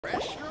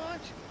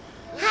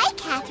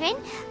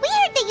Matron. We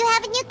heard that you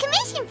have a new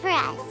commission for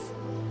us.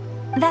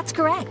 That's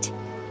correct.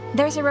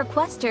 There's a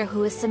requester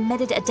who has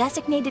submitted a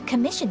designated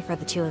commission for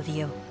the two of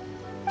you.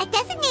 A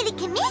designated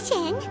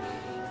commission?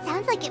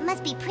 Sounds like it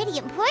must be pretty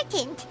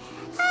important.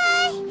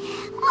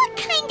 What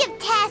kind of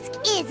task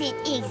is it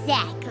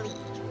exactly?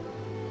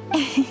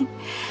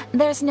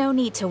 There's no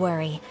need to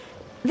worry.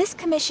 This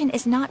commission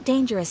is not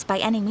dangerous by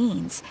any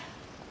means.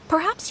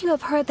 Perhaps you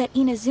have heard that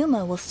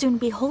Inazuma will soon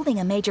be holding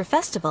a major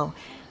festival,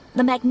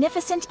 the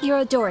magnificent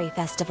Irodori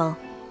Festival.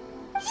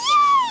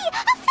 Yay!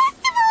 A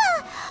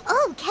festival!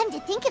 Oh, come to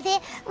think of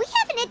it, we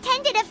haven't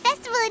attended a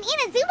festival in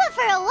Inazuma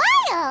for a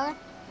while!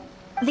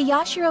 The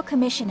Yashiro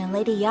Commission and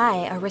Lady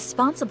Yae are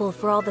responsible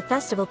for all the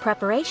festival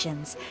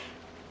preparations.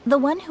 The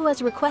one who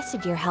has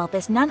requested your help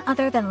is none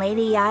other than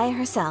Lady Yae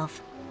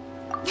herself.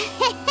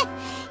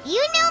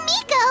 You know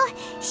Miko!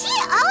 She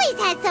always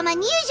has some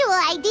unusual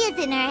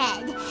ideas in her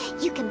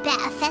head. You can bet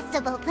a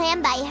festival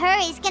planned by her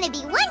is gonna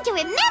be one to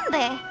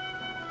remember.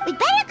 We'd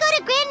better go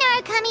to Grand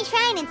Narukami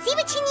Shrine and see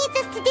what she needs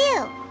us to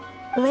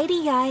do.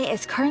 Lady Yae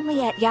is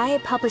currently at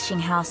Yae Publishing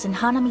House in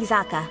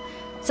Hanamizaka,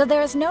 so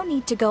there is no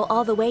need to go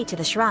all the way to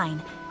the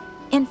shrine.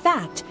 In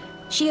fact,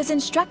 she has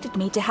instructed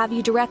me to have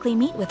you directly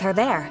meet with her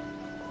there.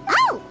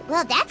 Oh,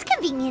 well that's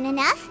convenient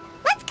enough.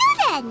 Let's go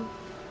then!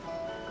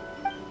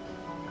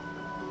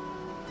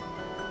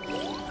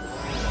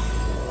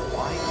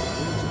 Why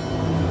always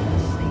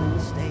the same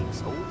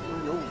mistakes over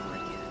and over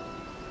again?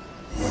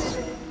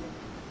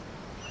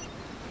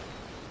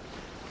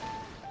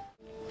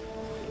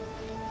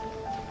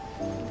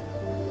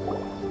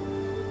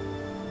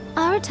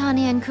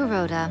 Aratani and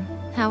Kuroda,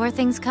 how are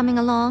things coming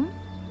along?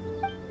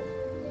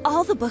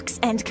 All the books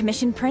and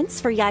commission prints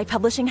for Yae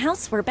Publishing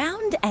House were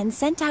bound and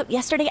sent out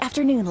yesterday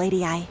afternoon,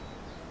 Lady Yae.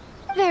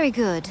 Very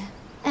good.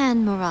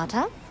 And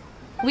Murata?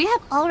 We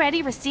have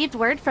already received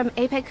word from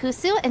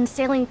Apekusu and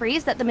Sailing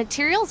Breeze that the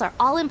materials are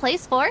all in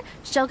place for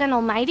Shogun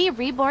Almighty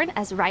reborn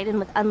as Raiden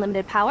with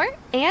unlimited power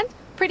and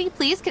Pretty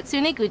Please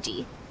Kitsune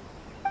Guji.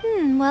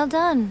 Well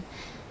done.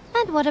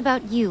 And what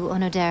about you,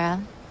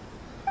 Onodera?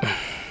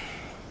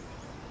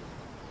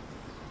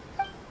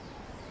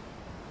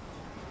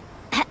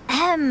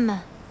 Ahem.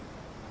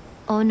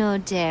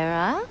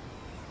 Onodera?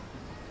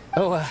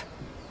 Oh,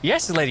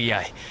 yes, Lady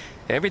Yae.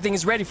 Everything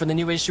is ready for the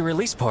new issue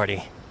release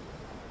party.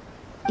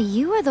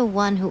 You are the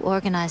one who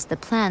organized the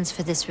plans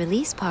for this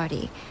release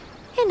party.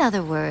 In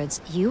other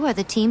words, you are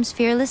the team's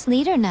fearless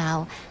leader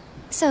now.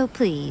 So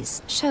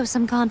please, show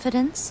some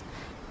confidence.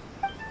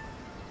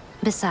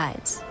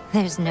 Besides,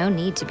 there's no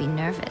need to be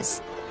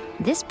nervous.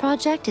 This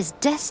project is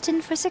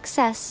destined for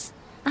success.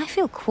 I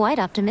feel quite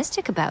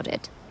optimistic about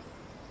it.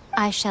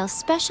 I shall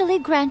specially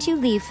grant you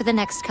leave for the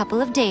next couple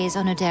of days,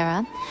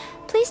 Onodera.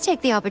 Please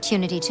take the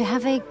opportunity to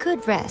have a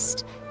good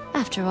rest.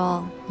 After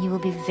all, you will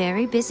be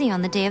very busy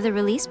on the day of the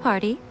release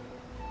party.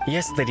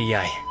 Yes, Lady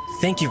Yae.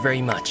 Thank you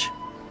very much.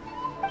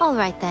 All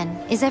right then.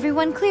 Is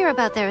everyone clear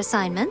about their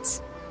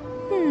assignments?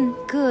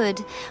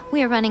 Good.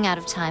 We are running out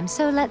of time,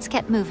 so let's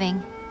get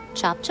moving.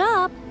 Chop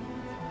chop!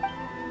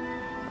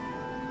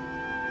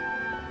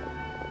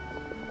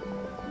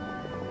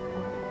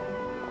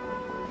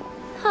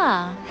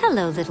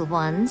 Hello, little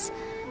ones.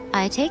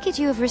 I take it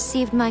you have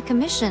received my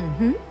commission,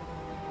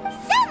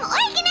 Some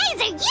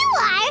organizer you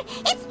are!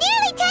 It's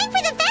nearly time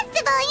for the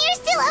festival and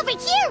you're still over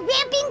here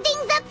ramping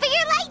things up for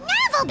your light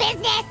novel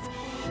business!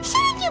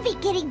 Shouldn't you be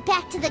getting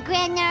back to the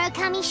Grand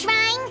Narukami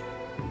Shrine?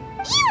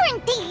 You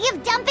weren't thinking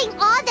of dumping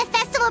all the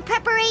festival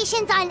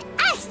preparations on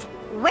us,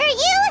 were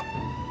you?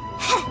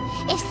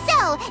 If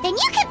so, then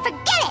you can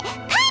forget it!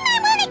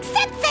 Paimon won't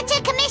accept such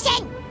a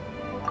commission!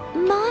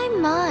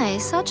 My,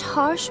 such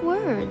harsh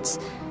words.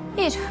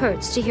 It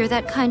hurts to hear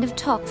that kind of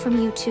talk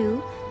from you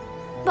two.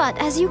 But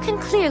as you can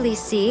clearly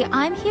see,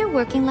 I'm here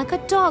working like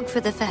a dog for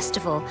the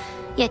festival,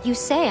 yet you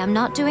say I'm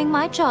not doing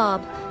my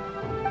job.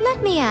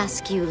 Let me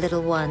ask you,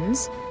 little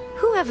ones,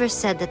 whoever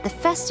said that the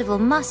festival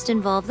must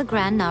involve the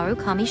Grand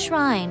Narukami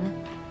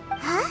Shrine?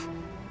 Huh?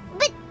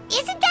 But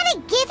isn't that a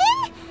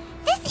given?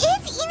 This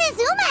is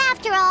Inazuma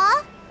after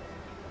all.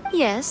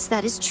 Yes,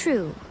 that is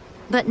true.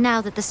 But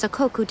now that the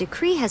Sokoku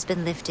decree has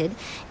been lifted,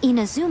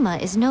 Inazuma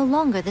is no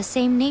longer the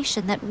same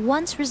nation that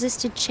once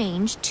resisted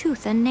change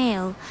tooth and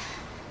nail.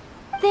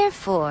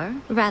 Therefore,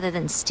 rather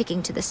than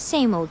sticking to the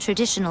same old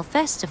traditional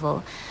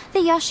festival, the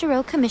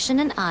Yashiro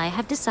Commission and I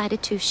have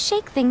decided to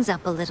shake things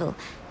up a little.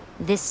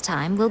 This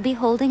time we'll be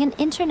holding an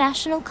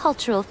international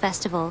cultural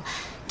festival,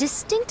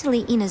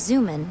 distinctly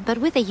Inazuman, but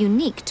with a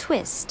unique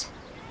twist.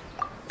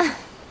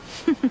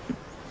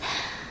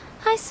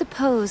 I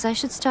suppose I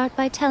should start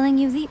by telling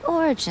you the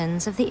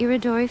origins of the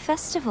Irodori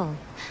Festival.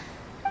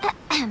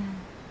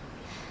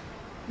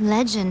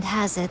 Legend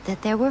has it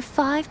that there were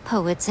 5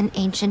 poets in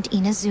ancient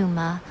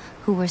Inazuma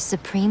who were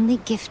supremely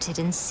gifted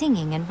in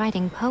singing and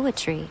writing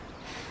poetry.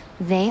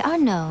 They are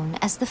known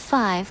as the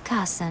 5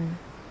 Kasen.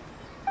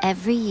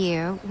 Every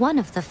year, one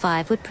of the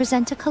 5 would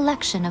present a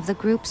collection of the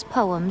group's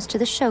poems to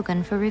the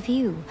shogun for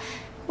review,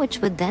 which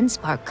would then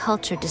spark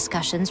culture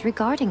discussions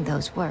regarding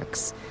those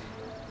works.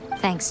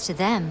 Thanks to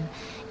them,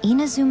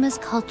 Inazuma's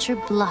culture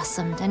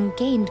blossomed and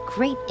gained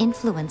great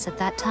influence at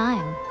that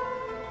time.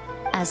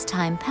 As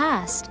time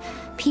passed,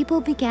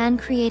 people began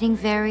creating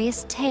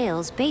various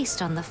tales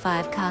based on the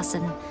Five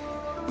Kasen.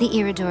 The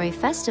Iridori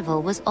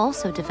Festival was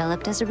also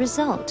developed as a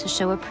result to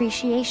show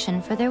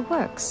appreciation for their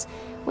works,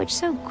 which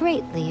so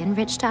greatly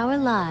enriched our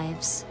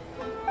lives.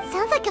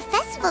 Sounds like a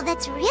festival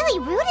that's really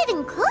rooted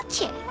in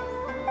culture.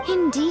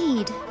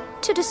 Indeed.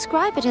 To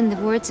describe it in the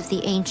words of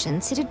the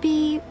ancients, it'd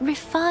be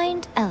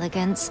refined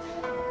elegance.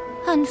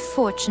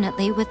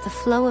 Unfortunately, with the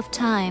flow of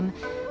time,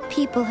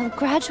 people have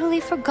gradually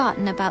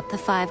forgotten about the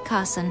Five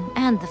Kasen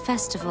and the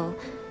festival,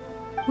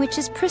 which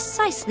is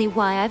precisely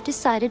why I've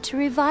decided to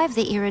revive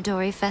the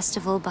Iridori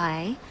Festival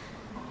by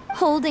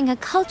holding a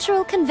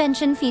cultural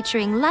convention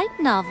featuring light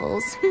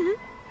novels.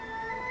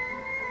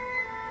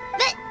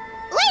 But,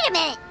 wait a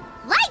minute!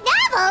 Light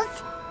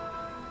novels?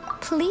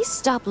 Please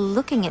stop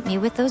looking at me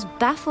with those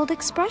baffled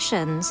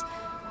expressions.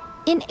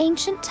 In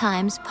ancient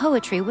times,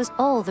 poetry was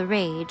all the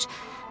rage,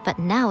 but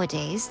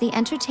nowadays, the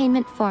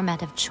entertainment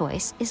format of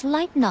choice is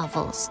light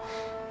novels.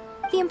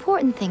 The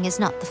important thing is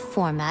not the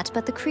format,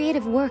 but the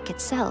creative work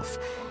itself.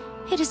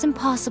 It is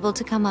impossible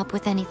to come up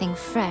with anything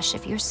fresh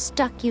if you're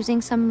stuck using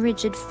some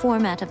rigid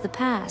format of the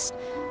past.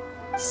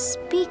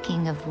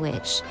 Speaking of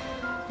which,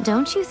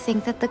 don't you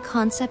think that the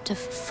concept of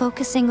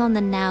focusing on the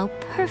now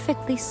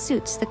perfectly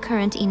suits the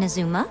current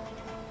Inazuma?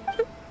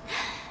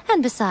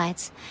 And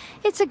besides,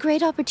 it's a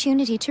great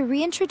opportunity to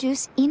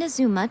reintroduce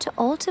Inazuma to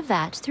all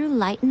Teyvat through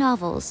light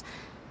novels.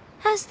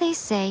 As they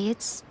say,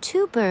 it's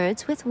two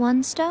birds with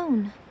one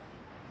stone.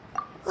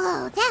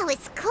 Whoa, that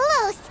was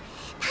close.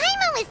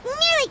 Paimon was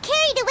nearly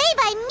carried away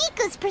by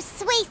Miko's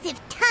persuasive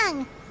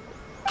tongue.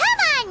 Come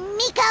on,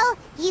 Miko!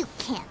 You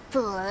can't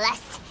fool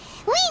us.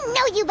 We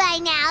know you by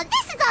now.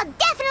 This is all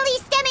definitely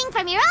stemming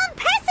from your own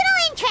personal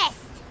interest.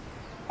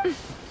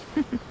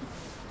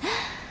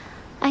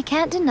 I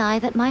can't deny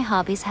that my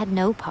hobbies had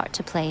no part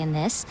to play in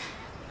this.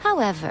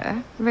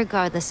 However,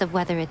 regardless of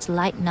whether it's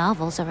light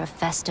novels or a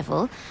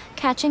festival,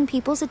 catching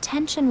people's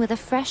attention with a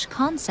fresh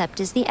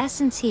concept is the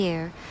essence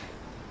here.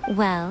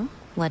 Well,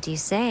 what do you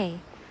say?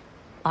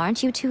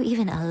 Aren't you two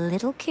even a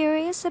little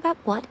curious about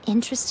what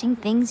interesting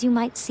things you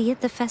might see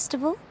at the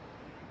festival?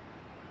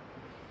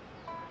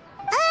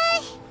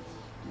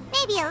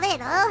 Maybe a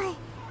little.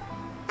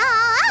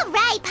 Oh, all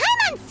right.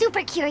 Paimon's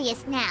super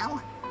curious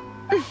now.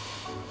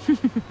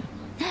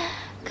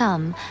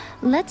 Come,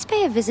 let's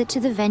pay a visit to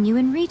the venue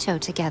in Rito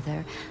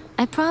together.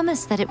 I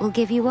promise that it will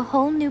give you a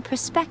whole new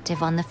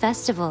perspective on the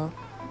festival.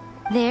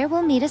 There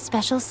we'll meet a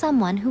special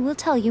someone who will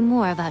tell you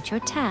more about your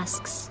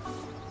tasks.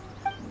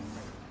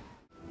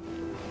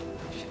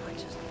 Should I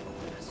just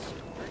open a store?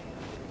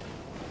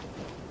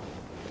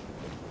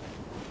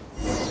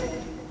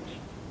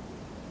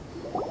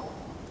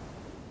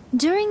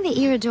 During the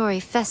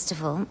Iridori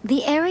Festival,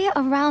 the area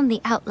around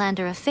the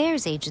Outlander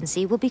Affairs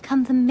Agency will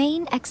become the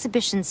main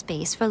exhibition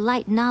space for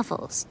light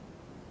novels.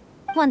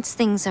 Once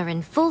things are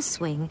in full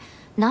swing,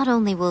 not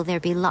only will there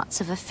be lots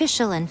of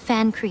official and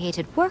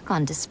fan-created work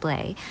on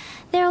display,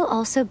 there'll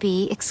also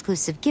be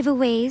exclusive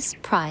giveaways,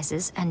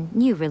 prizes, and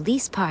new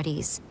release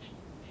parties.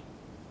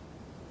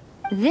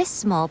 This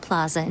small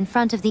plaza in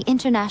front of the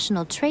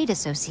International Trade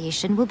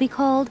Association will be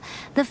called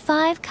the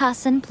Five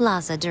Kasen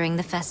Plaza during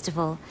the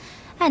festival,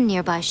 and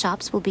nearby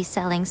shops will be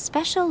selling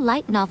special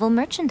light novel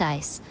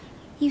merchandise.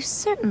 You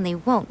certainly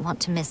won't want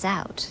to miss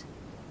out.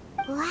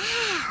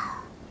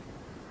 Wow.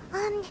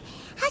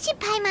 How should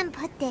Paimon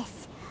put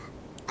this?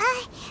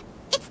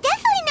 It's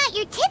definitely not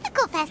your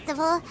typical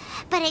festival,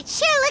 but it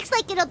sure looks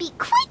like it'll be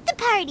quite the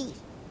party.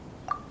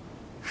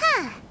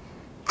 Huh.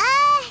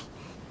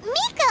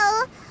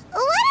 Miko,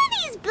 what are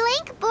these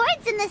blank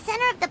boards in the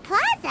center of the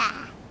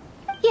plaza?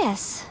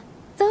 Yes,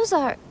 those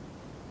are...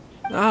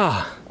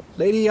 Ah,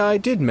 Lady I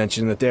did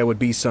mention that there would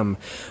be some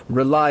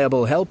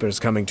reliable helpers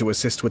coming to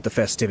assist with the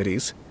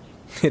festivities.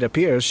 It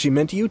appears she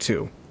meant you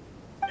two.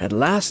 At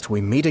last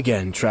we meet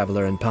again,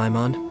 Traveler and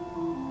Paimon.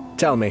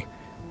 Tell me,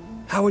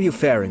 how are you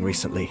faring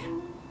recently?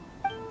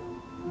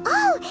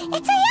 Oh,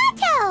 it's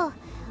Ayato!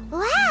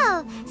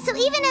 Wow, so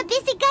even a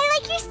busy guy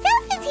like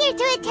yourself is here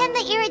to attend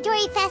the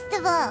Iridori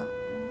Festival.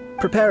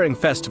 Preparing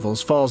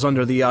festivals falls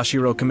under the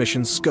Yashiro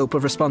Commission's scope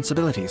of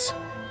responsibilities.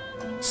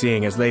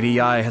 Seeing as Lady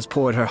Yae has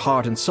poured her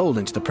heart and soul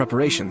into the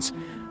preparations,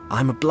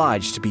 I'm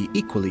obliged to be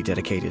equally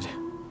dedicated.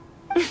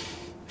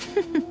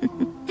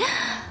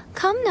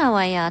 Come now,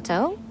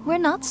 Ayato. We're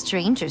not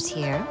strangers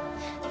here.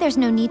 There's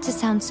no need to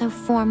sound so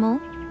formal.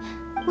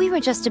 We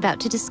were just about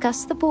to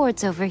discuss the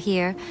boards over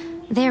here.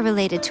 They're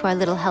related to our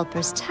little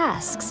helper's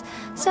tasks,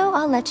 so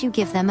I'll let you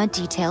give them a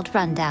detailed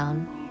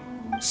rundown.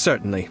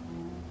 Certainly.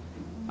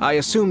 I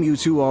assume you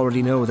two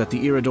already know that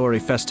the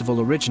Iridori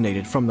Festival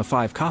originated from the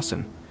Five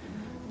Kasen.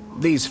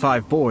 These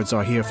 5 boards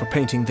are here for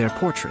painting their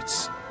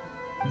portraits.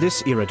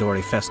 This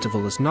Iridori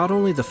Festival is not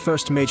only the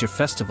first major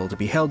festival to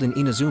be held in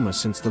Inazuma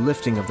since the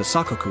lifting of the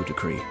Sakoku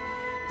decree,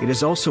 it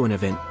is also an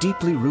event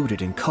deeply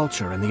rooted in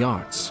culture and the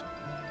arts.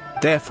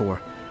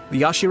 Therefore,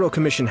 the Yashiro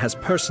Commission has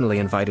personally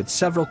invited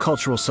several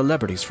cultural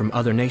celebrities from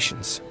other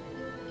nations.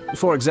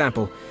 For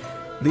example,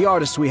 the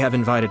artist we have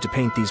invited to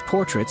paint these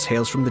portraits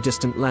hails from the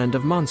distant land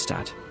of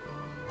Mondstadt.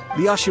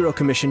 The Ashiro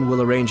Commission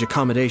will arrange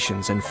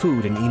accommodations and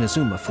food in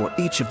Inazuma for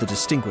each of the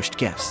distinguished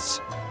guests.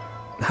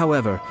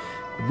 However,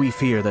 we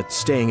fear that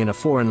staying in a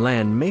foreign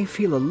land may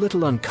feel a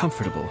little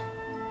uncomfortable,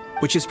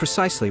 which is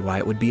precisely why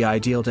it would be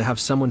ideal to have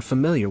someone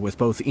familiar with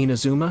both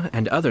Inazuma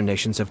and other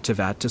nations of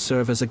Teyvat to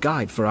serve as a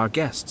guide for our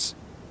guests.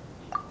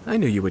 I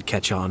knew you would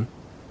catch on.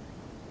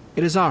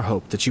 It is our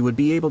hope that you would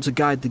be able to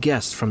guide the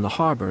guests from the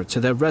harbor to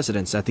their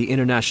residence at the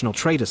International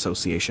Trade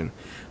Association,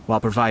 while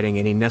providing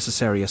any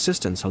necessary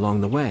assistance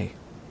along the way.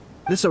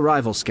 This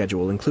arrival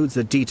schedule includes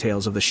the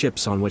details of the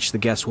ships on which the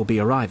guests will be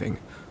arriving.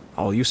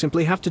 All you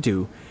simply have to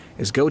do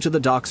is go to the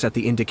docks at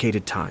the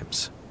indicated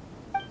times.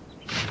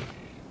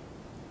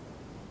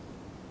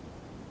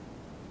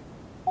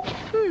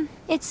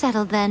 It's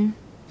settled then.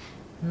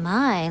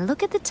 My,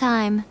 look at the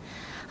time.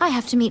 I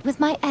have to meet with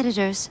my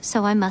editors,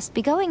 so I must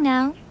be going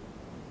now.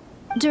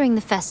 During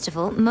the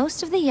festival,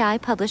 most of the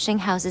Yae Publishing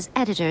House's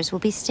editors will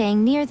be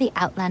staying near the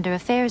Outlander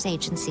Affairs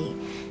Agency.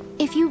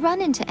 If you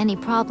run into any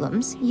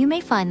problems, you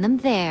may find them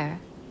there.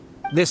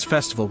 This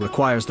festival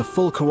requires the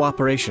full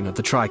cooperation of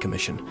the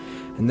Tri-Commission,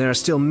 and there are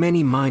still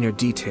many minor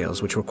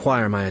details which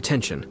require my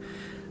attention,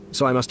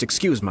 so I must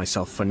excuse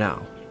myself for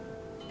now.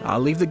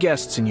 I'll leave the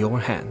guests in your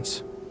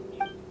hands.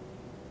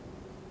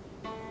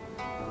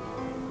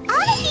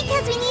 All the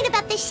details we need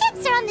about the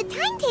ships are on the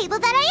timetable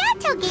that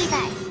Ayato gave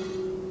us.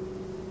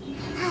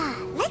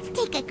 Let's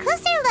take a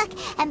closer look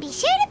and be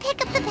sure to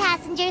pick up the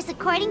passengers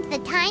according to the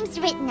times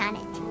written on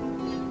it.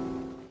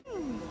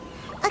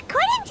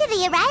 According to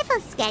the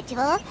arrival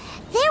schedule,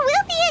 there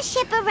will be a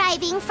ship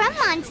arriving from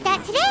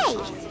Mondstadt today.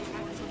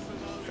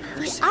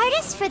 The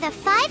artist for the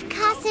 5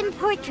 Kassen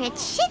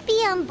portraits should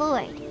be on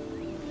board.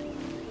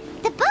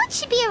 The boat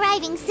should be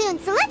arriving soon,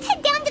 so let's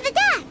head down to the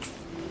docks.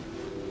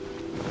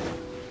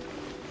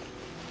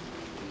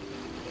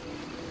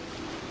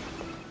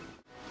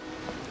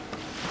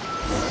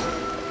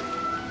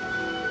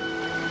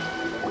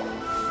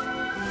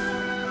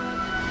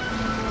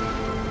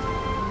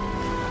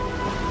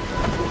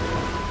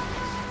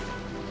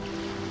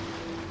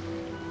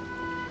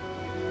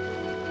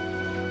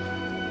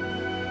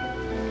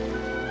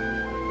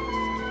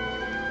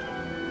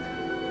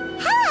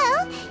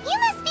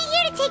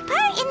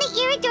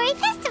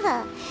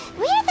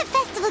 We're the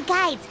festival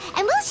guides,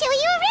 and we'll show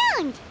you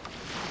around.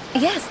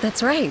 Yes,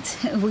 that's right.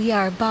 We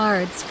are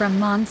bards from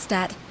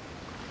Mondstadt.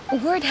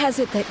 Word has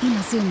it that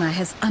Inazuma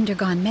has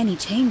undergone many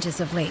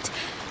changes of late.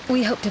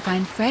 We hope to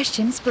find fresh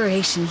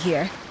inspiration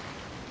here.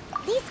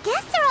 These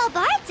guests are all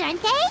bards,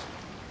 aren't they?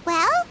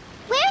 Well,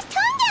 where's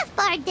Tonga's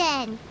bard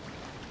then?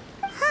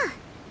 Huh.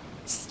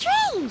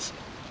 Strange.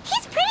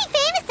 He's pretty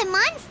famous in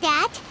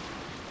Mondstadt.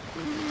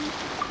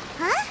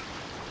 Huh?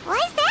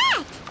 Why's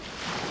that?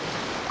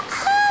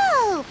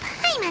 Oh,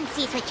 Paimon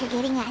sees what you're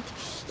getting at.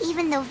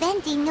 Even though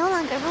Venti no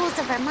longer rules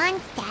over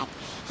Mondstadt,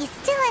 he's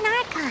still an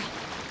Archon.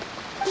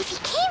 If he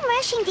came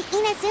rushing to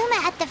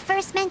Inazuma at the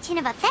first mention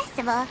of a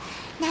festival,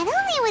 not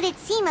only would it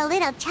seem a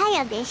little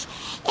childish,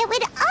 it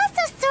would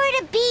also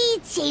sort of be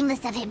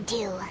shameless of him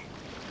too.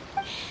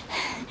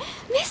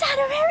 Miss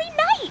Honorary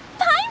Knight,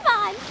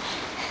 Paimon!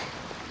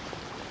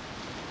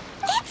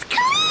 It's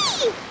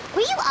Klee!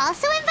 Were you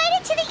also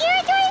invited to the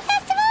Iridori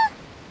Festival?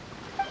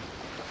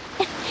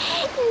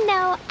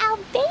 No,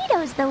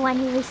 Albedo's the one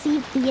who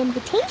received the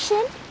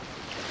invitation.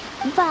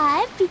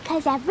 But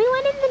because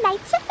everyone in the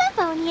Knights of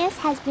Favonius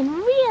has been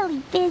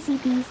really busy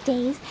these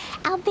days,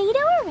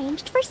 Albedo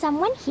arranged for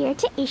someone here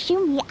to issue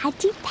me a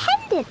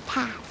dependent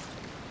pass.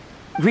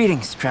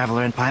 Greetings,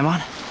 Traveler and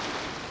Paimon.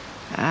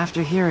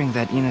 After hearing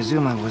that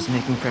Inazuma was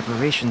making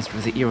preparations for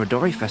the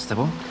Irodori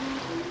Festival,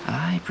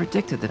 I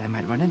predicted that I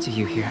might run into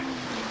you here.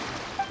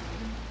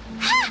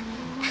 Ha!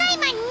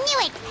 Paimon knew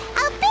it!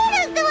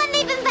 Albedo's the one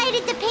they've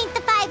invited to paint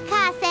the 5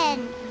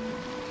 Kassen!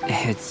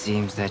 It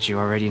seems that you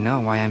already know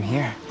why I'm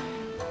here.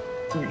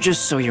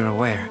 Just so you're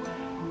aware,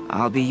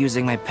 I'll be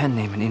using my pen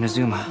name in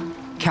Inazuma,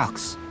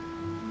 Calx.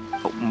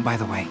 Oh, by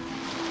the way,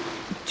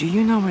 do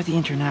you know where the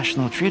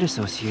International Trade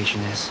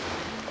Association is?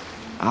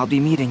 I'll be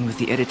meeting with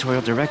the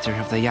editorial director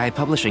of the Yae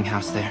Publishing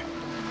House there.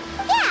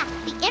 Yeah,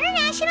 the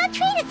International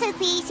Trade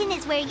Association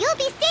is where you'll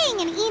be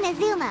staying in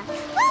Inazuma.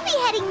 We'll be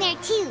heading there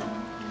too.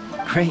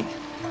 Great.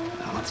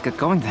 Let's get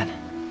going then.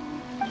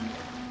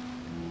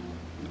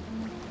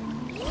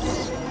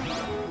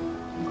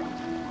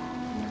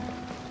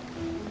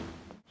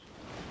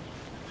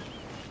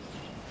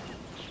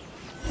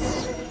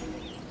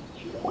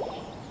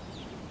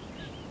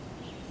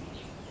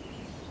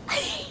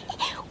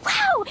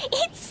 Wow,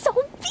 it's so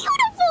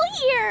beautiful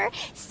here!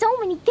 So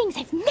many things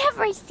I've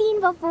never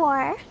seen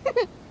before.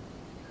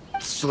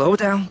 Slow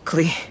down,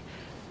 Klee.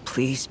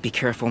 Please be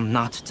careful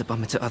not to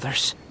bump into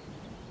others.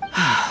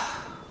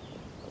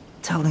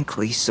 Telling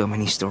Klee so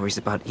many stories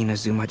about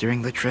Inazuma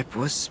during the trip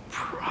was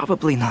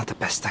probably not the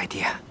best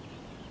idea.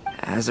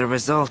 As a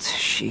result,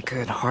 she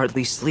could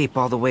hardly sleep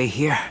all the way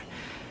here.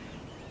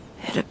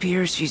 It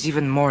appears she's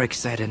even more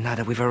excited now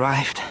that we've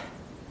arrived.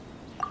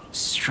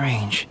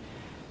 Strange.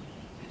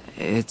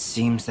 It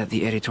seems that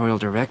the editorial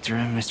director,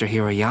 Mr.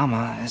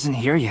 Hiroyama, isn't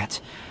here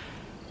yet.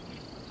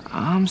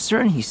 I'm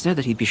certain he said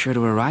that he'd be sure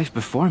to arrive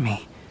before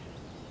me.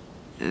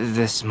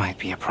 This might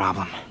be a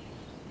problem.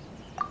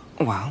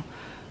 Well,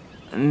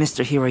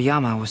 Mr.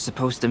 Hiroyama was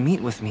supposed to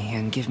meet with me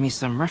and give me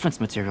some reference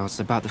materials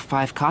about the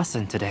 5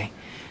 Kasen today.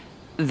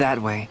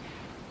 That way,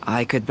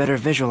 I could better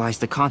visualize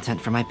the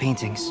content for my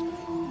paintings.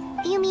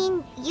 You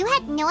mean you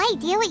had no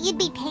idea what you'd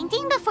be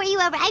painting before you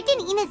arrived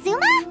in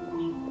Inazuma?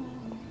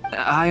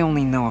 I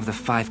only know of the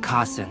 5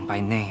 Kasen by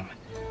name.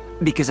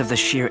 Because of the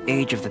sheer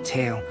age of the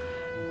tale,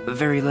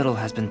 very little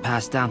has been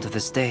passed down to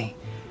this day.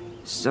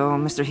 So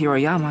Mr.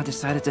 Hiroyama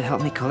decided to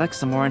help me collect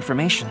some more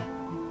information.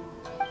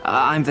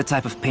 I'm the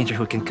type of painter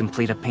who can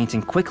complete a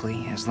painting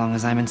quickly as long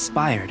as I'm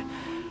inspired.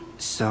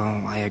 So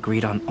I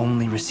agreed on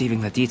only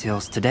receiving the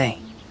details today.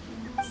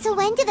 So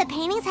when do the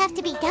paintings have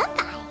to be done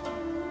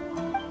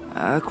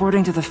by?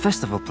 According to the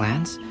festival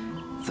plans,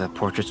 the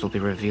portraits will be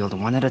revealed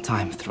one at a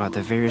time throughout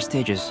the various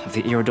stages of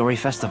the Irodori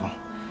Festival.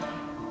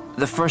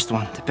 The first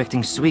one,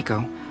 depicting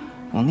Suiko,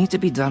 will need to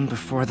be done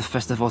before the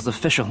festival's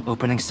official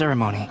opening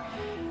ceremony,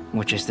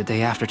 which is the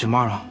day after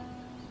tomorrow.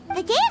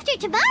 The day after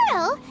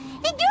tomorrow?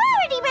 Then you're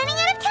already running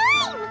out of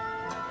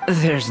time!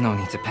 There's no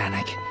need to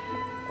panic.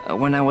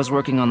 When I was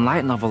working on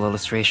light novel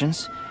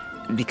illustrations,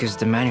 because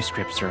the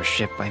manuscripts are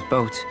shipped by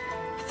boat,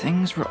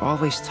 things were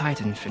always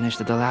tight and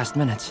finished at the last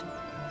minute.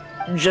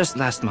 Just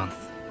last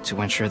month, to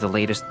ensure the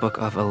latest book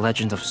of A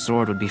Legend of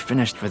Sword would be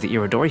finished for the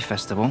Irodori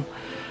Festival,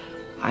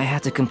 I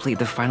had to complete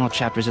the final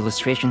chapter's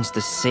illustrations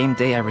the same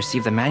day I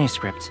received the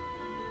manuscript.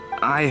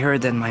 I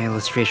heard that my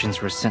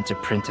illustrations were sent to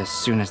print as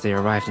soon as they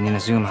arrived in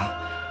Inazuma.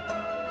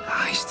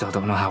 I still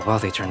don't know how well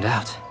they turned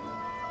out.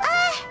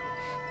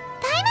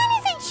 Paimon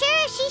isn't sure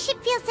if she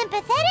should feel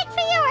sympathetic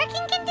for your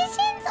working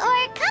conditions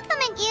or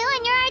compliment you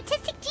on your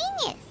artistic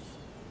genius.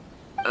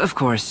 Of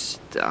course,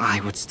 I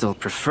would still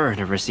prefer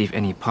to receive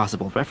any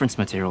possible reference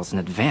materials in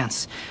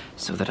advance,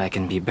 so that I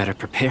can be better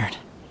prepared.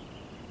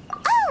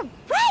 Oh,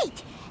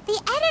 right! The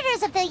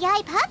editors of the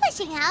Yai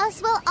Publishing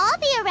House will all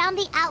be around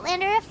the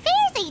Outlander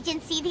Affairs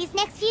Agency these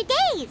next few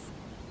days.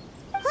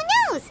 Who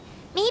knows?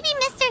 Maybe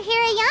Mr.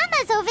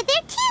 Hiroyama's over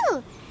there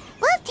too.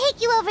 We'll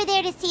take you over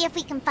there to see if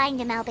we can find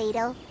him,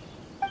 Albedo.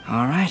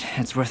 Alright,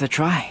 it's worth a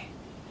try.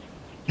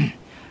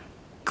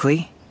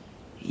 Klee,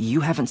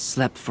 you haven't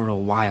slept for a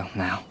while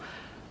now.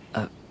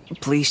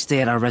 Please stay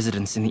at our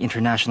residence in the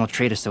International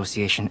Trade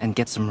Association and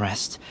get some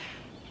rest.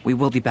 We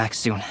will be back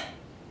soon.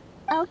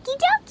 Okie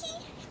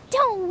dokie.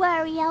 Don't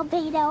worry,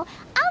 Albedo.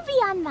 I'll be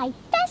on my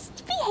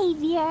best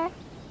behavior.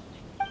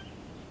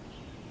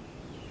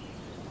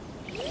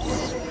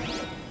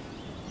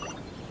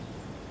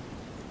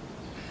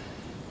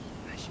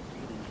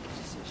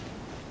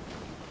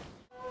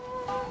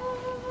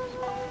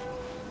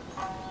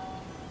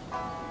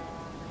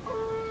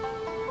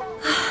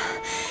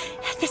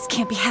 This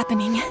can't be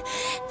happening.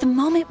 The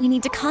moment we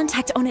need to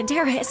contact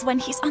Onodera is when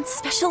he's on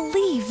special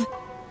leave.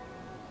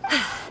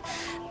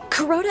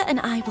 Kuroda and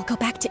I will go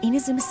back to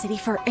Inazuma City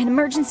for an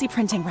emergency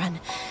printing run.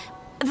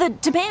 The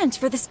demand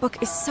for this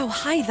book is so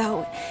high,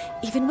 though.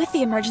 Even with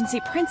the emergency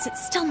prints, it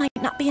still might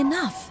not be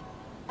enough.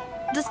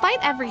 Despite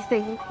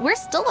everything, we're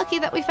still lucky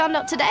that we found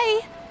out today.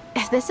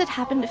 If this had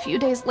happened a few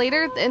days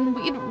later, then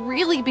we'd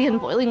really be in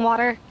boiling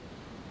water.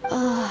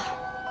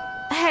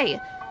 Hey,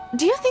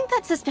 do you think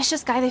that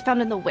suspicious guy they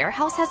found in the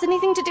warehouse has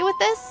anything to do with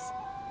this?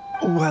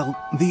 Well,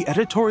 the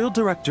editorial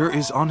director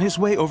is on his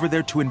way over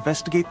there to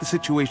investigate the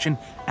situation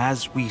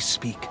as we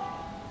speak.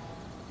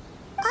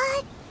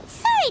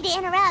 Sorry to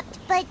interrupt,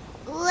 but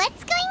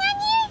what's going on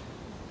here?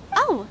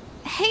 Oh,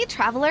 hey,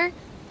 Traveler.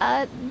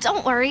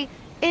 Don't worry.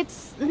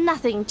 It's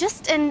nothing,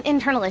 just an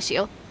internal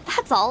issue.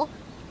 That's all.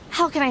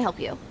 How can I help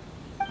you?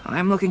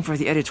 I'm looking for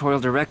the editorial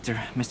director,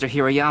 Mr.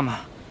 Hiroyama.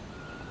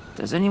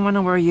 Does anyone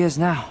know where he is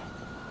now?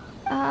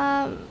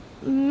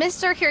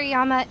 Mr.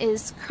 Hiroyama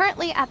is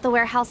currently at the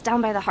warehouse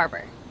down by the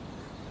harbor.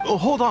 Oh,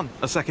 hold on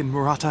a second,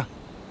 Murata.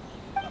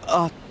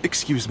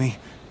 Excuse me,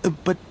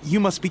 but you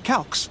must be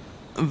Calx,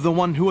 the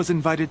one who was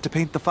invited to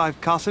paint the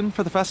 5 Kasen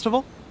for the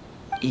festival?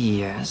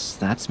 Yes,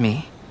 that's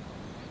me.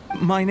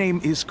 My name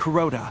is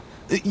Kuroda.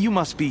 You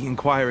must be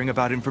inquiring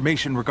about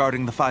information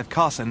regarding the 5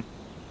 Kasen.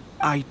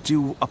 I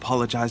do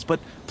apologize,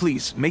 but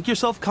please make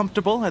yourself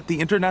comfortable at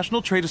the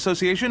International Trade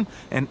Association,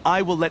 and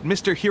I will let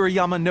Mr.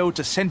 Hiroyama know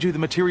to send you the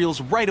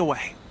materials right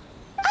away.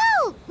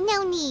 Oh,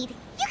 no need.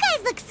 You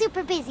guys look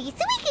super busy,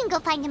 so we can go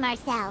find him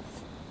ourselves.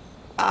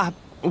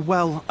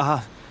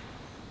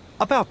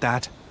 About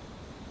that.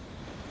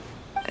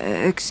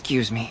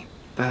 Excuse me,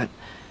 but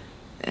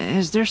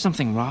is there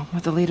something wrong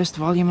with the latest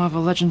volume of A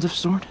Legend of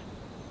Sword?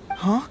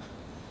 Huh?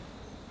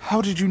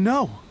 How did you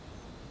know?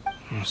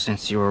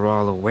 Since you were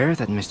all aware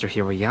that Mr.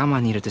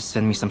 Hiroyama needed to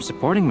send me some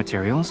supporting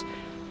materials,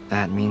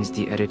 that means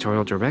the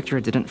editorial director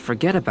didn't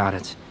forget about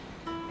it.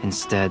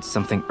 Instead,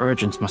 something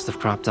urgent must have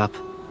cropped up.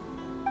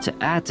 To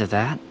add to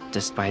that,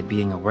 despite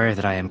being aware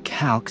that I am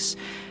Calx,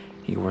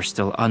 you were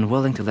still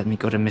unwilling to let me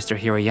go to Mr.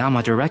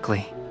 Hiroyama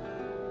directly.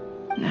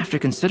 After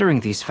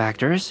considering these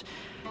factors,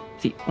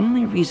 The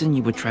only reason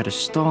you would try to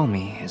stall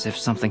me is if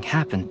something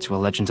happened to A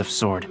Legend of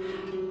Sword,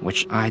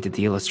 which I did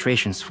the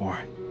illustrations for.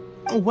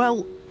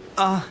 Well,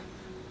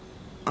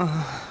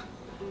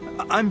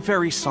 I'm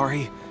very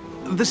sorry.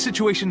 The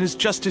situation is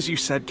just as you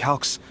said,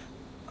 Calx.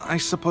 I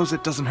suppose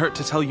it doesn't hurt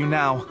to tell you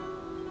now.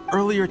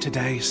 Earlier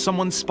today,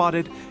 someone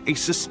spotted a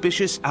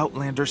suspicious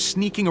outlander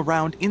sneaking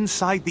around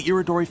inside the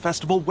Iridori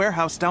Festival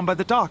warehouse down by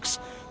the docks.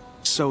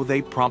 So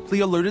they promptly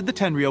alerted the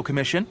Tenryou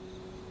Commission.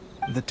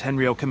 The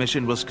Tenryou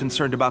Commission was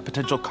concerned about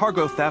potential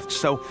cargo theft,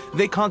 so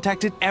they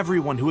contacted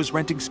everyone who was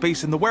renting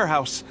space in the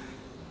warehouse.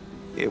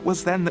 It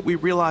was then that we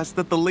realized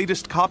that the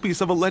latest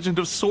copies of A Legend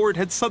of Sword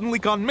had suddenly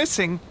gone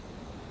missing.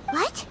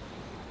 What?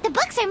 The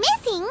books are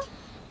missing?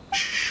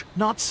 Shh,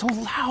 not so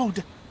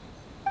loud.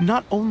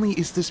 Not only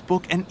is this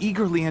book an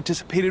eagerly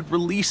anticipated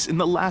release in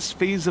the last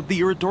phase of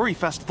the Iridori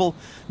Festival,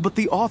 but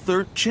the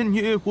author,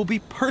 Chenyu, will be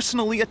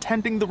personally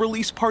attending the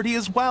release party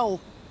as well.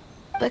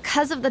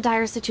 Because of the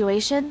dire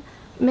situation,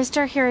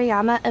 Mr.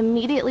 Hirayama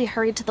immediately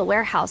hurried to the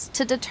warehouse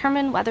to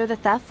determine whether the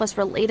theft was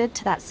related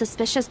to that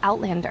suspicious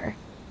outlander.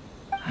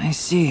 I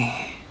see.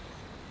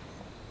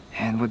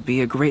 It would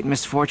be a great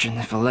misfortune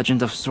if A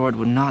Legend of Sword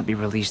would not be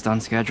released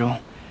on schedule.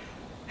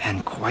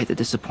 And quite a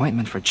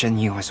disappointment for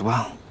Chenyu as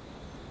well.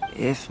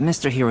 If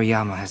Mr.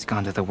 Hirayama has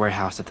gone to the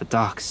warehouse at the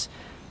docks,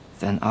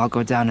 then I'll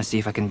go down to see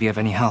if I can be of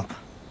any help.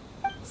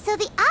 So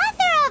the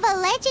author of A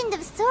Legend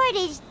of Sword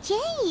is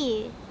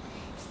Chenyu.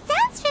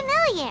 Sounds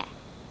familiar.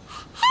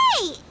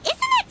 Hey, isn't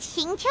that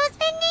Xingqiu's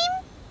pen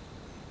name?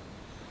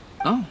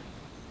 Oh,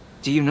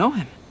 do you know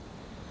him?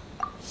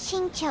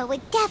 Xingqiu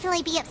would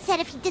definitely be upset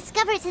if he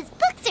discovers his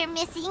books are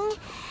missing.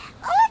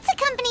 Let's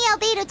accompany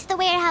Albedo to the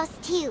warehouse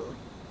too.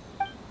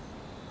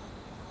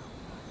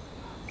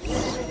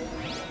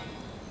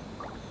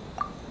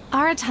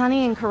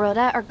 Aratani and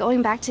Kuroda are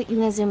going back to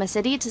Inazuma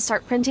City to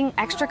start printing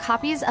extra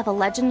copies of A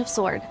Legend of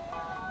Sword.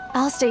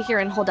 I'll stay here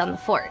and hold down the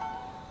fort.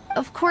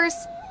 Of course,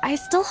 I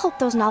still hope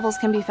those novels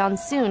can be found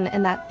soon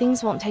and that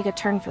things won't take a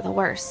turn for the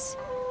worse.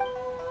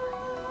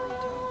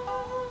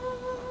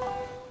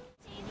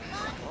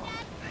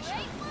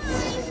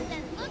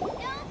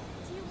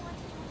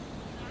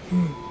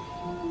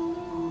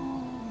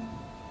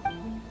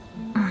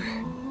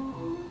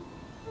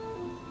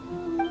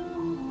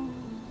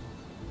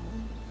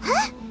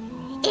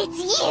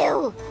 It's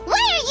you!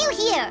 Why are you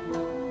here?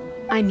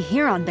 I'm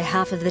here on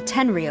behalf of the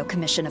Tenryou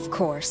Commission, of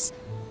course.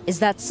 Is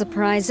that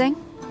surprising?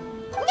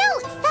 No,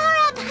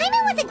 Sarah,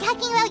 Paimon wasn't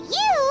talking about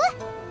you!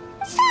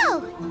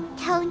 So,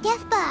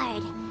 tone-deaf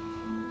bard.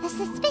 The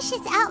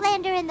suspicious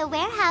outlander in the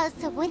warehouse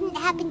wouldn't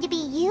happen to be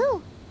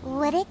you,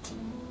 would it?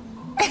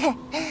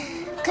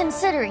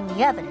 Considering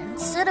the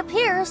evidence, it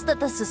appears that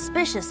the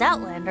suspicious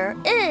outlander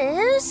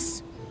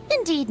is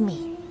indeed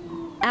me.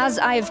 As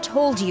I've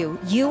told you,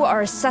 you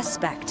are a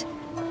suspect.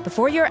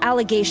 Before your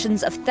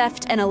allegations of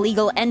theft and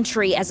illegal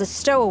entry as a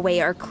stowaway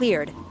are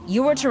cleared,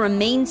 you are to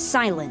remain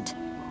silent.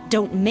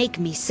 Don't make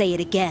me say it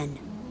again.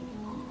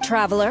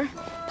 Traveler,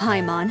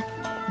 Paimon,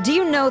 do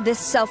you know this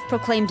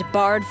self-proclaimed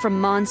bard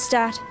from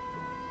Mondstadt?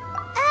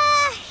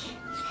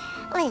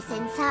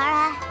 Listen,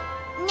 Sarah.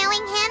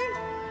 Knowing him,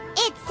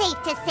 it's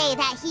safe to say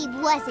that he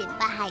wasn't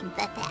behind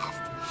the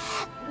theft.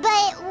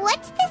 But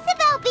what's this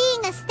about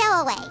being a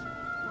stowaway?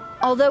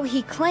 Although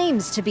he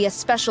claims to be a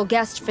special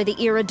guest for the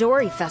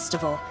Iridori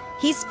Festival,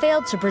 he's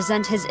failed to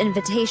present his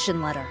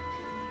invitation letter.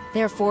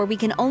 Therefore, we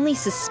can only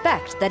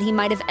suspect that he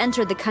might have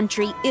entered the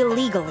country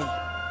illegally.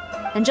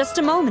 And just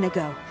a moment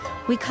ago,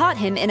 we caught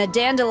him in a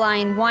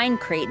dandelion wine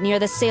crate near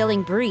the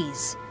Sailing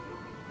Breeze.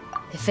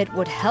 If it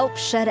would help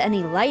shed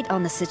any light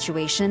on the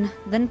situation,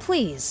 then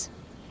please,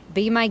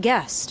 be my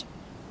guest.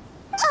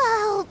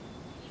 Oh,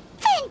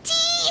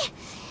 Venti!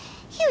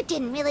 You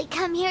didn't really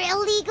come here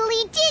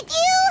illegally, did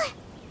you?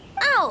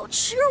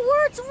 Ouch, your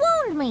words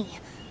wound me.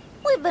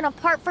 We've been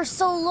apart for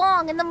so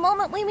long, and the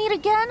moment we meet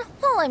again,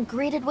 all I'm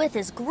greeted with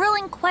is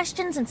grilling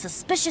questions and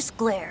suspicious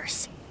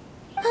glares.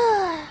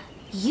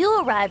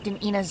 You arrived in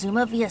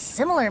Inazuma via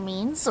similar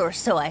means, or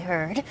so I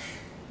heard.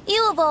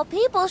 You of all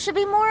people should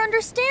be more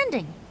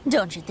understanding,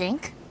 don't you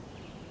think?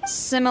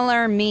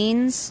 Similar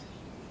means?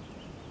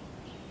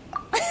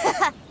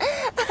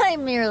 I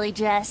merely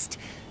jest.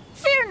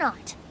 Fear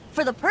not,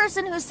 for the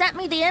person who sent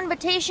me the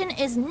invitation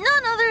is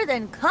none other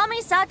than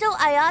Kamisato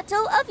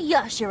Ayato of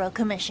Yashiro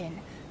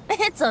Commission.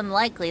 It's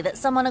unlikely that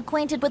someone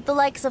acquainted with the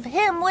likes of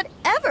him would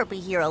ever be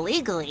here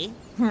illegally,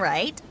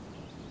 right?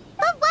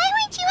 But why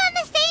weren't you on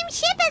the same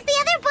ship as the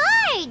other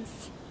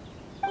bards?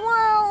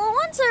 Well,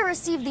 once I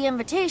received the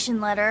invitation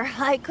letter,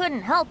 I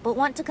couldn't help but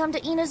want to come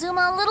to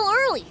Inazuma a little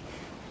early.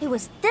 It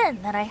was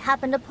then that I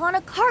happened upon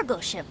a cargo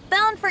ship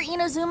bound for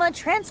Inazuma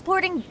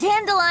transporting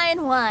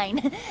dandelion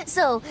wine.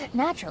 So,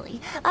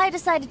 naturally, I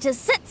decided to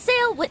set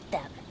sail with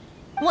them.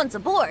 Once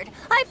aboard,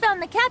 I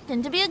found the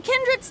captain to be a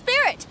kindred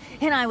spirit,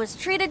 and I was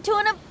treated to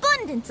an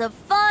abundance of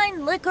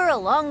fine liquor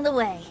along the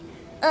way.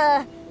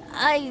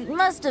 I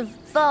must have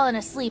fallen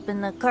asleep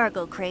in the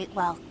cargo crate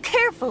while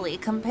carefully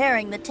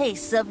comparing the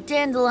tastes of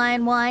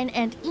dandelion wine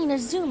and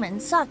Inazuman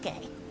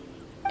sake.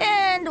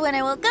 And when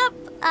I woke up,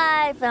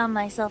 I found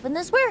myself in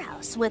this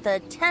warehouse with a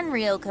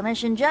Tenryo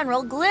Commission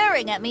General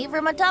glaring at me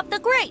from atop the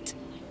grate.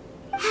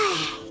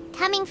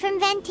 Coming from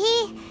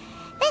Venti,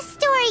 this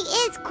story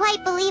is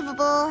quite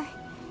believable.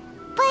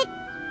 But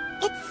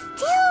it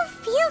still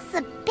feels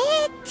a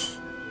bit...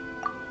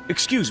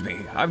 Excuse me,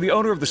 I'm the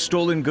owner of the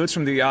stolen goods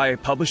from the IA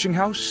Publishing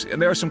House,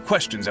 and there are some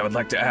questions I would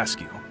like to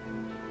ask you.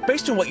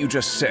 Based on what you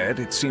just said,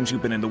 it seems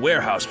you've been in the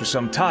warehouse for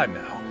some time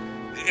now.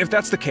 If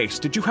that's the case,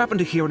 did you happen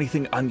to hear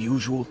anything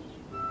unusual?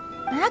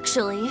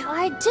 Actually,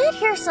 I did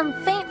hear some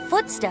faint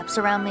footsteps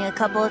around me a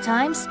couple of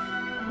times,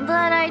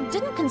 but I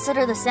didn't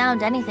consider the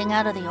sound anything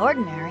out of the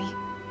ordinary.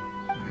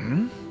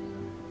 Hmm?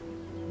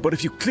 But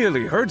if you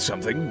clearly heard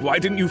something, why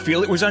didn't you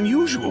feel it was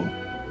unusual?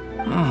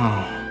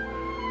 Oh,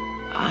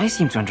 I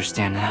seem to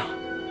understand now.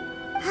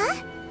 Huh?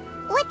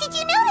 What did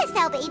you notice,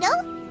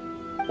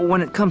 Albedo?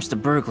 When it comes to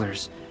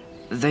burglars,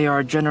 they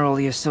are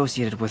generally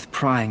associated with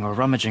prying or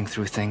rummaging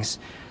through things.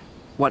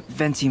 What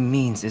Venti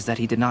means is that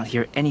he did not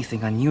hear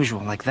anything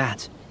unusual like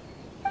that.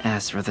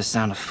 As for the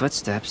sound of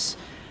footsteps,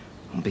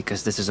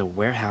 because this is a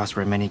warehouse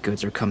where many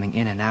goods are coming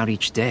in and out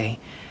each day,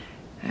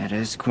 it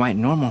is quite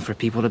normal for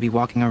people to be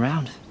walking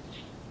around.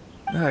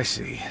 I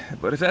see.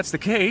 But if that's the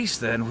case,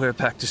 then we're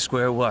back to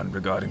square one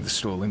regarding the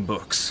stolen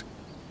books.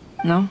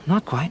 No,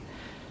 not quite.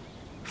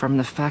 From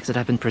the facts that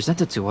have been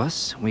presented to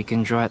us, we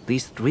can draw at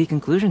least 3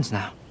 conclusions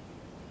now.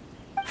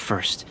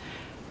 First,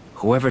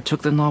 whoever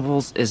took the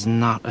novels is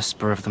not a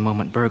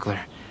spur-of-the-moment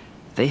burglar.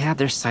 They had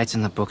their sights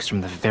on the books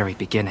from the very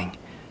beginning.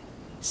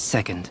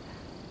 Second,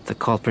 the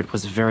culprit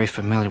was very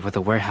familiar with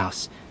the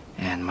warehouse,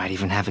 and might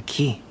even have a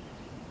key.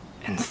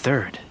 And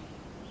third,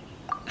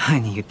 I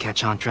knew you'd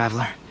catch on,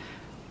 Traveler.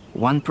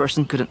 One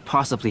person couldn't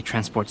possibly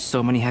transport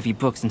so many heavy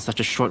books in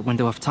such a short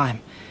window of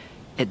time.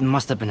 It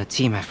must have been a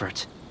team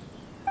effort.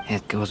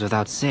 It goes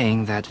without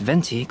saying that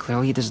Venti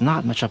clearly does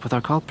not match up with our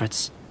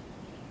culprits.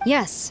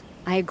 Yes,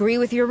 I agree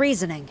with your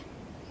reasoning.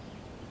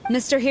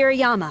 Mr.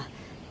 Hirayama,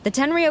 the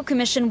Tenryo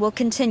Commission will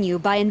continue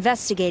by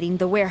investigating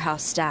the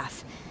warehouse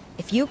staff.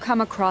 If you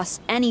come across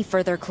any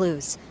further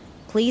clues,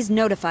 please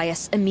notify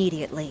us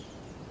immediately.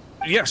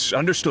 Yes,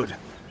 understood.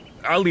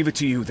 I'll leave it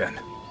to you then.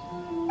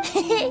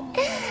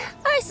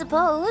 I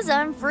suppose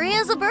I'm free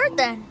as a bird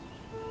then.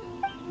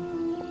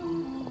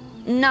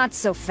 Not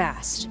so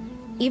fast.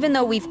 Even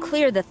though we've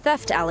cleared the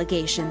theft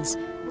allegations,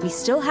 we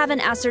still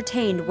haven't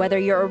ascertained whether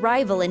your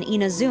arrival in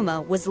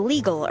Inazuma was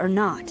legal or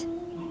not.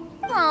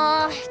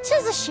 Aw,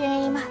 'tis a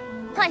shame.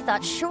 I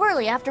thought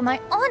surely after my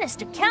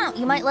honest account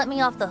you might let me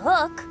off the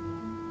hook.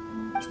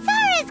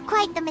 Sara's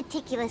quite the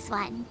meticulous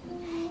one.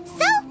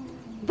 So,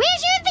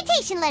 where's your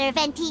invitation letter,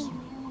 Venti?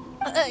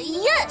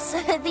 Yes,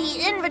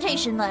 the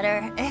invitation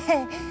letter.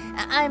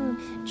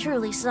 I'm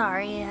truly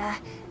sorry.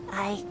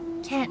 I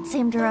can't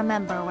seem to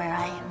remember where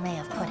I may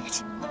have put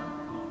it.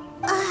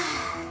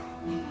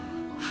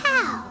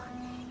 How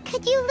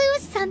could you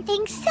lose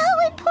something so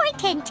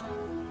important?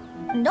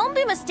 Don't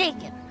be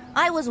mistaken.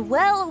 I was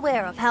well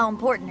aware of how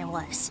important it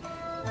was.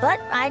 But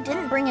I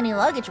didn't bring any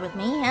luggage with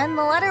me, and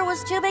the letter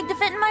was too big to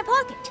fit in my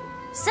pocket.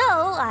 So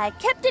I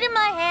kept it in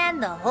my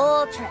hand the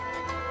whole trip.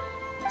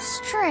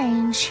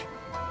 Strange.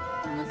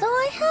 Though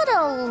I had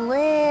a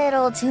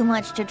little too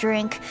much to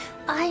drink,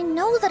 I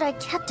know that I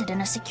kept it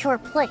in a secure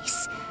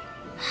place.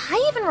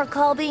 I even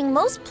recall being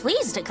most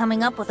pleased at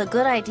coming up with a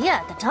good idea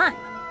at the time.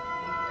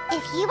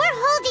 If you were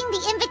holding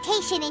the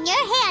invitation in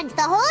your hand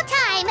the whole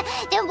time,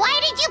 then why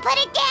did you put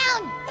it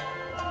down?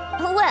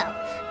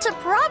 Well, to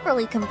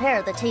properly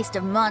compare the taste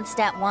of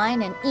Mondstadt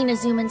wine and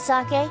Inazuman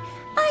sake,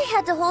 I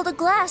had to hold a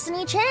glass in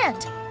each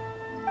hand.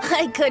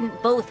 I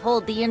couldn't both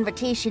hold the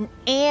invitation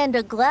and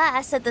a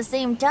glass at the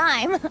same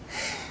time.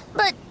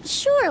 But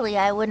surely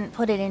I wouldn't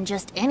put it in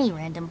just any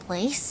random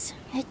place.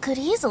 It could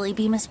easily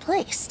be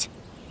misplaced.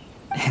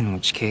 In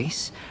which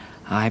case,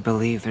 I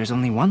believe there's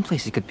only one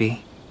place it could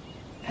be.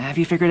 Have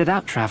you figured it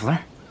out,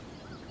 Traveler?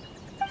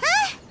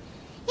 Huh?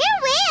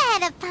 You're way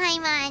ahead of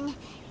Paimon.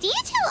 Do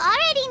you two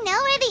already know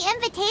where the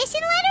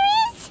invitation letter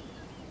is?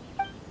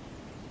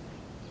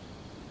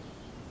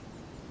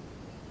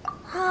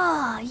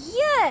 Ah,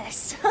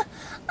 yes!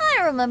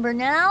 I remember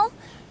now.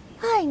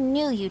 I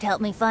knew you'd help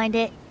me find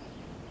it.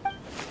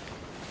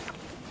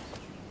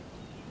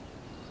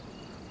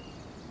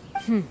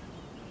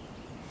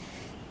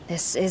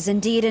 This is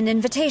indeed an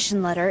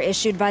invitation letter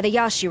issued by the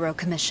Yashiro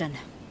Commission.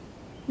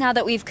 Now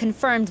that we've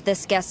confirmed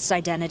this guest's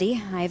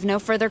identity, I have no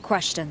further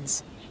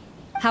questions.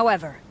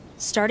 However,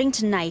 starting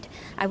tonight,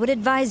 I would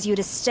advise you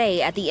to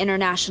stay at the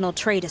International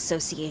Trade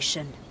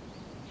Association.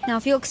 Now,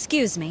 if you'll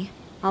excuse me,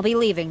 I'll be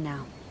leaving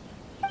now.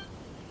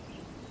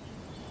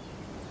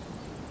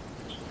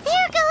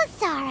 There goes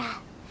Sara.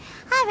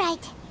 All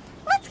right,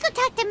 let's go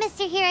talk to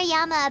Mr.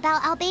 Hirayama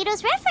about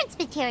Albedo's reference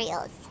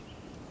materials.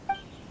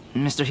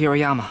 Mr.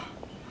 Hirayama,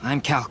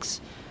 I'm Calx.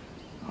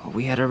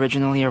 We had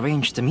originally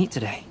arranged to meet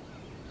today.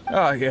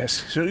 Ah,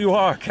 yes, so you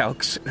are,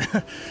 Calx.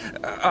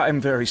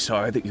 I'm very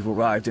sorry that you've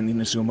arrived in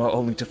Inazuma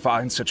only to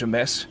find such a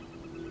mess.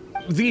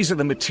 These are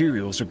the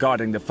materials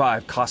regarding the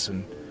 5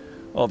 Kassen.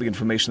 All the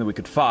information that we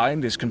could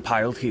find is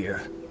compiled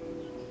here.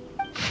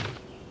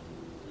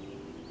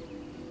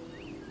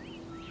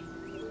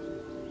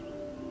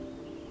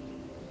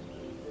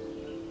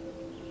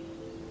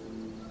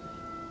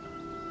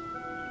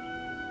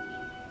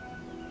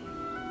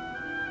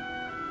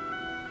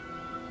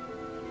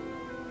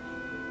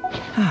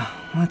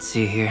 Let's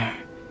see here.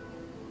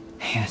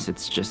 Yes,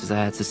 it's just as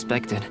I had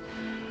suspected.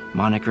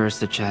 Monikers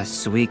such as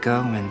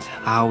Suiko and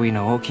Aoi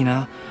no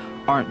Okina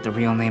aren't the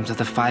real names of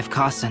the 5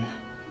 Kasen.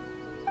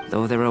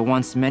 Though there were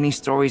once many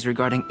stories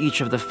regarding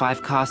each of the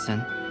 5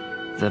 Kasen,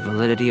 the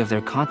validity of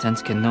their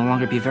contents can no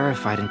longer be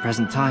verified in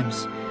present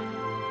times.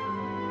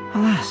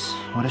 Alas,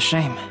 what a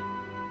shame.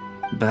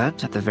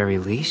 But, at the very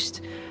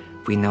least,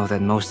 we know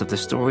that most of the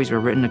stories were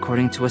written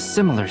according to a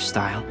similar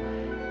style,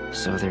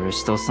 so there is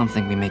still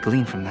something we may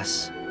glean from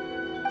this.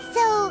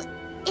 So,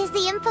 is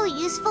the info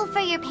useful for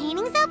your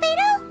paintings,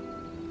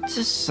 Albedo?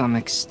 To some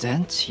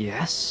extent,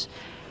 yes.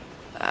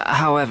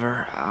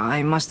 However,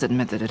 I must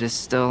admit that it is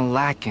still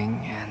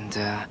lacking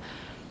and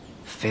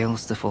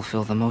fails to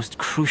fulfill the most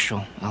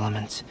crucial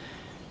element.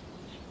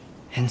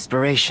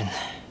 Inspiration.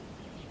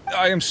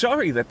 I am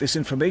sorry that this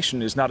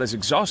information is not as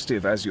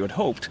exhaustive as you had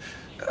hoped.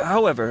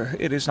 However,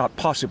 it is not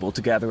possible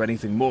to gather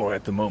anything more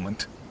at the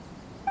moment.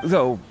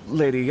 Though,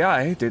 Lady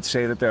Yae did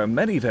say that there are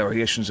many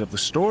variations of the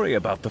story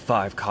about the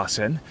 5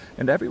 Kasen,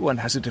 and everyone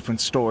has a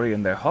different story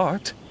in their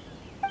heart.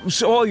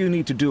 So all you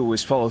need to do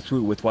is follow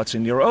through with what's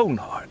in your own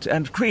heart,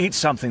 and create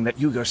something that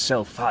you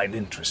yourself find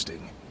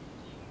interesting.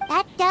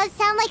 That does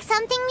sound like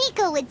something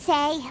Miko would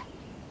say.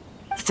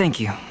 Thank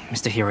you,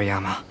 Mr.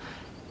 Hiroyama.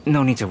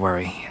 No need to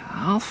worry.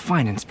 I'll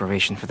find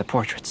inspiration for the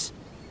portraits.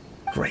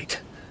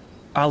 Great.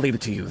 I'll leave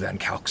it to you then,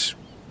 Calx.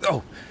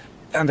 Oh,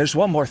 and there's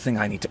one more thing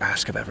I need to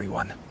ask of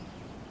everyone.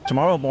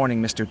 Tomorrow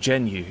morning, Mr.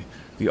 Genyu,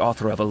 the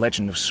author of A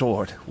Legend of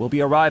Sword, will be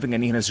arriving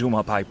in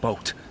Inazuma by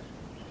boat.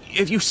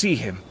 If you see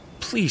him,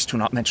 please do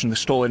not mention the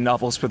stolen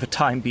novels for the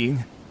time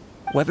being.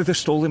 Whether the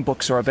stolen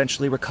books are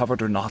eventually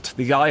recovered or not,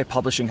 the Yae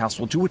Publishing House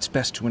will do its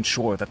best to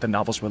ensure that the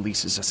novel's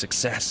release is a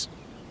success.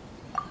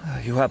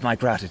 You have my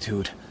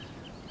gratitude.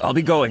 I'll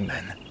be going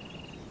then.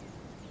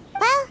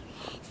 Well,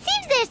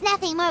 seems there's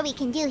nothing more we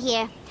can do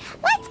here.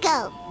 Let's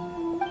go.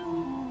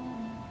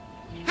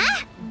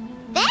 Huh?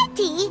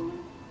 Venti?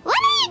 What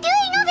are you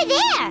doing over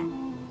there?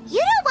 You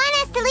don't want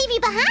us to leave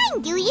you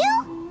behind, do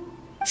you?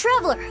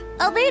 Traveler,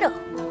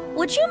 Albedo,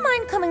 would you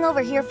mind coming over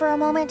here for a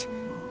moment?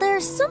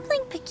 There's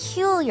something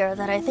peculiar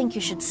that I think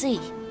you should see.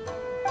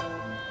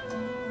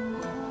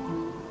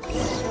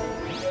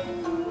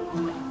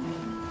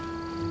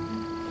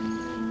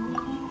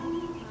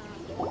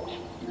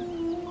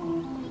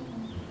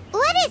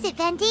 What is it,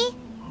 Venti?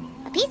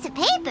 A piece of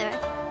paper?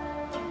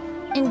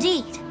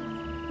 Indeed.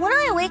 When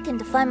I awakened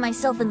to find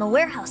myself in the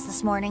warehouse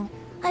this morning,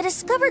 I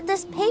discovered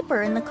this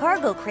paper in the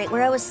cargo crate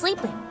where I was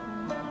sleeping.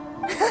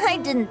 I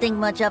didn't think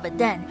much of it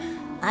then.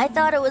 I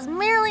thought it was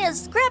merely a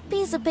scrap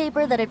piece of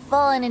paper that had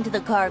fallen into the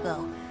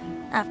cargo.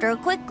 After a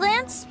quick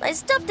glance, I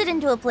stuffed it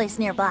into a place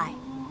nearby.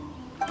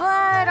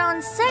 But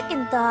on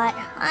second thought,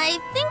 I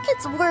think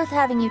it's worth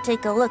having you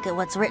take a look at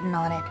what's written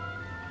on it.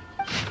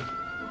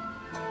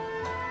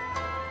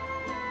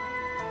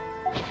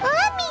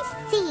 Let me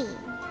see.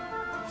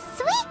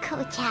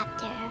 Suiko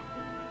chapter.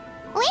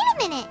 Wait a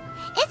minute.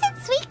 Isn't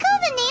Suiko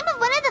the name of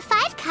one of the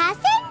 5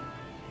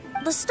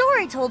 Kasen? The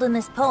story told in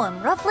this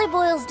poem roughly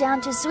boils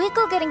down to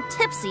Suiko getting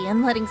tipsy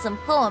and letting some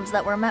poems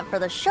that were meant for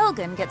the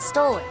Shogun get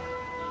stolen.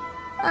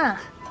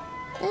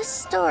 This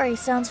story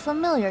sounds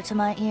familiar to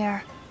my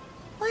ear.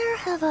 Where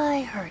have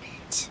I heard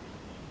it?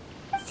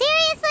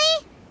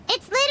 Seriously?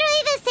 It's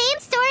literally the same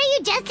story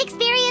you just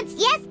experienced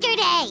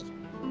yesterday!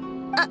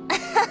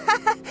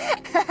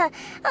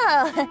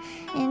 Oh,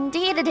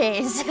 indeed it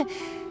is.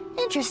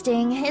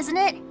 Interesting, isn't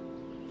it?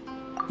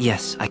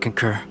 Yes, I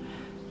concur.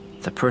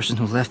 The person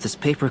who left this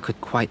paper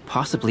could quite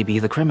possibly be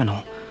the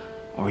criminal,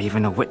 or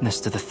even a witness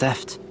to the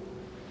theft.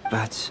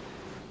 But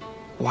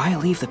why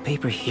leave the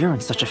paper here in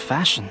such a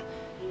fashion?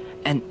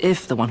 And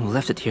if the one who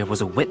left it here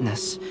was a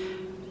witness,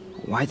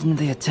 why didn't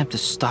they attempt to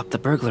stop the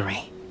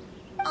burglary?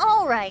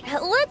 Alright,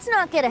 let's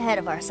not get ahead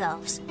of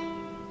ourselves.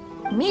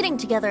 Meeting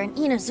together in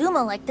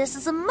Inazuma like this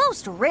is a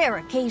most rare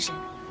occasion.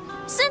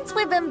 Since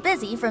we've been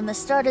busy from the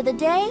start of the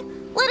day,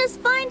 let us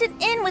find an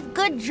inn with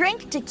good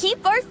drink to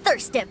keep our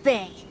thirst at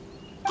bay.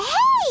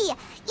 Hey!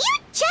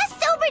 You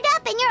just sobered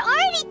up and you're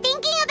already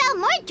thinking about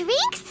more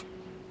drinks?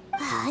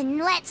 And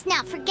let's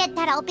not forget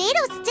that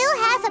Albedo still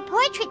has a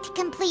portrait to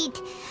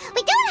complete.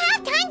 We don't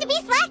have time to be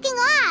slacking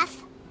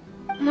off.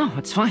 No,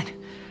 it's fine.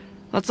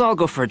 Let's all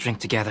go for a drink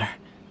together.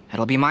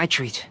 It'll be my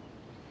treat.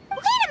 Wait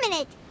a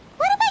minute.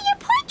 What about your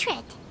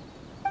portrait?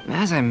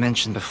 As I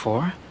mentioned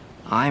before,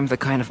 I'm the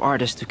kind of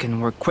artist who can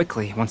work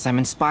quickly once I'm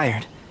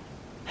inspired.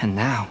 And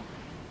now,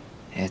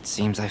 it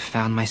seems I've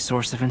found my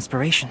source of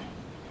inspiration.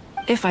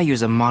 If I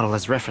use a model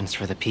as reference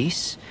for the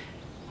piece,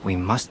 we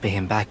must pay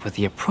him back with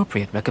the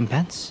appropriate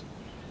recompense.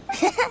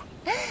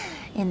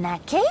 In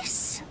that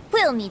case,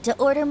 we'll need to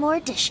order more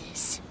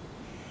dishes.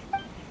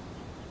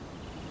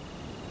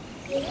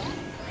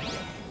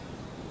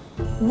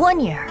 One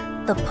year,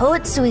 the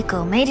poet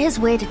Suiko made his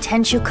way to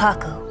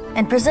Tenshukaku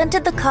and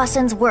presented the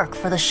Kasen's work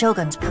for the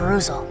Shogun's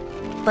perusal.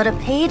 But a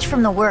page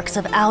from the works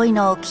of Aoi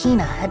no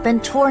Okina had been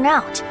torn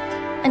out,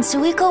 and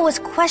Suiko was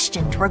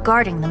questioned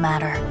regarding the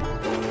matter.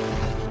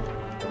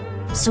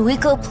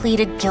 Suiko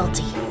pleaded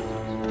guilty.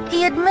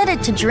 He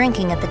admitted to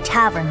drinking at the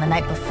tavern the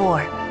night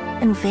before,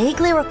 and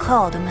vaguely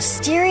recalled a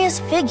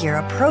mysterious figure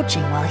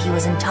approaching while he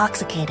was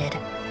intoxicated.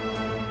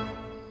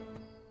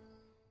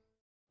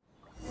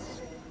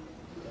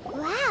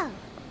 Wow,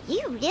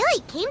 you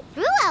really came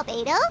through,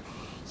 Albedo.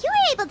 You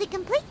were able to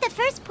complete the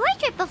first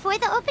portrait before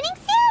the opening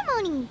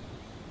ceremony.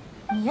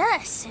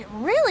 Yes, it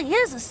really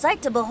is a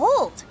sight to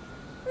behold.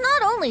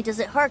 Not only does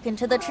it harken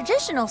to the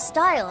traditional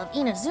style of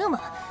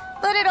Inazuma,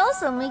 but it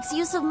also makes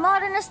use of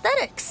modern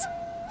aesthetics.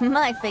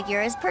 My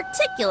figure is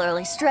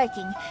particularly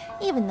striking.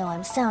 Even though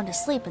I'm sound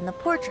asleep in the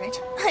portrait,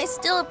 I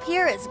still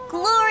appear as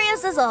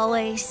glorious as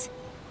always.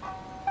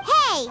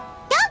 Hey,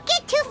 don't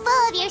get too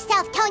full of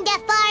yourself,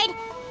 Tone-Deaf Bard.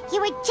 You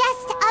were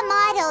just a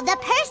model. The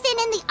person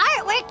in the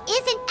artwork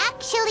isn't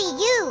actually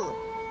you.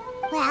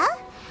 Well,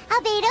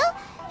 Albedo,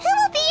 who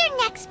will be your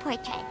next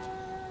portrait?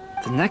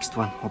 The next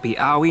one will be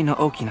Aoi no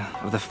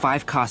Okina of the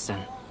 5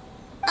 Kasen.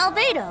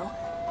 Albedo,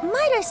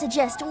 might I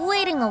suggest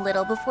waiting a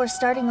little before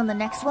starting on the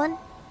next one?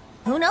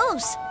 Who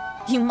knows?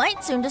 You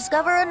might soon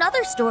discover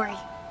another story.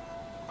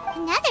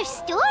 Another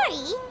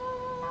story?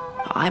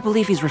 I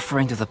believe he's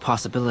referring to the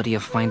possibility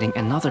of finding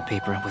another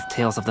paper with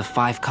tales of the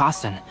 5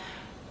 Kasen.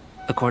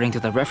 According to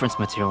the reference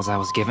materials I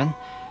was given,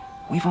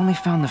 we've only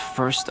found the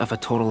first of a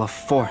total of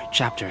 4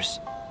 chapters.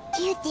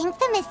 Do you think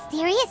the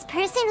mysterious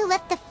person who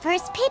left the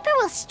first paper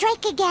will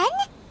strike again?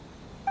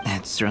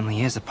 It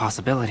certainly is a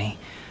possibility.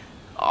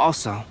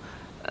 Also,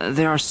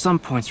 there are some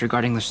points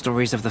regarding the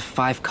stories of the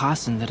 5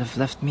 Kasen that have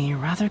left me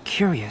rather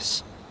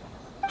curious.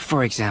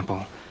 For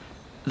example,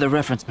 the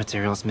reference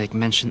materials make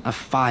mention of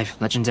 5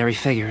 legendary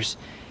figures,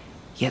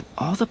 yet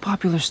all the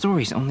popular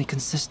stories only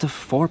consist of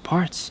 4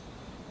 parts.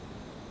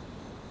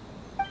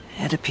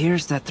 It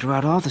appears that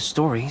throughout all the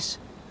stories,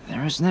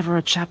 there is never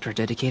a chapter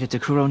dedicated to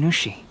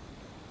Kuronushi.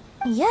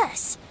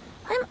 Yes,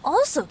 I'm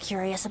also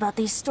curious about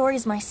these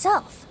stories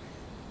myself.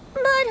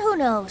 But who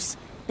knows?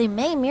 They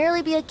may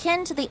merely be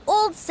akin to the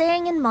old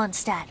saying in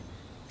Mondstadt: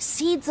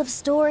 seeds of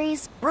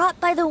stories brought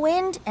by the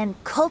wind and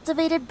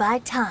cultivated by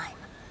time.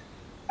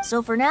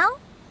 So for now,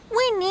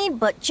 we need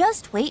but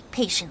just wait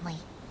patiently.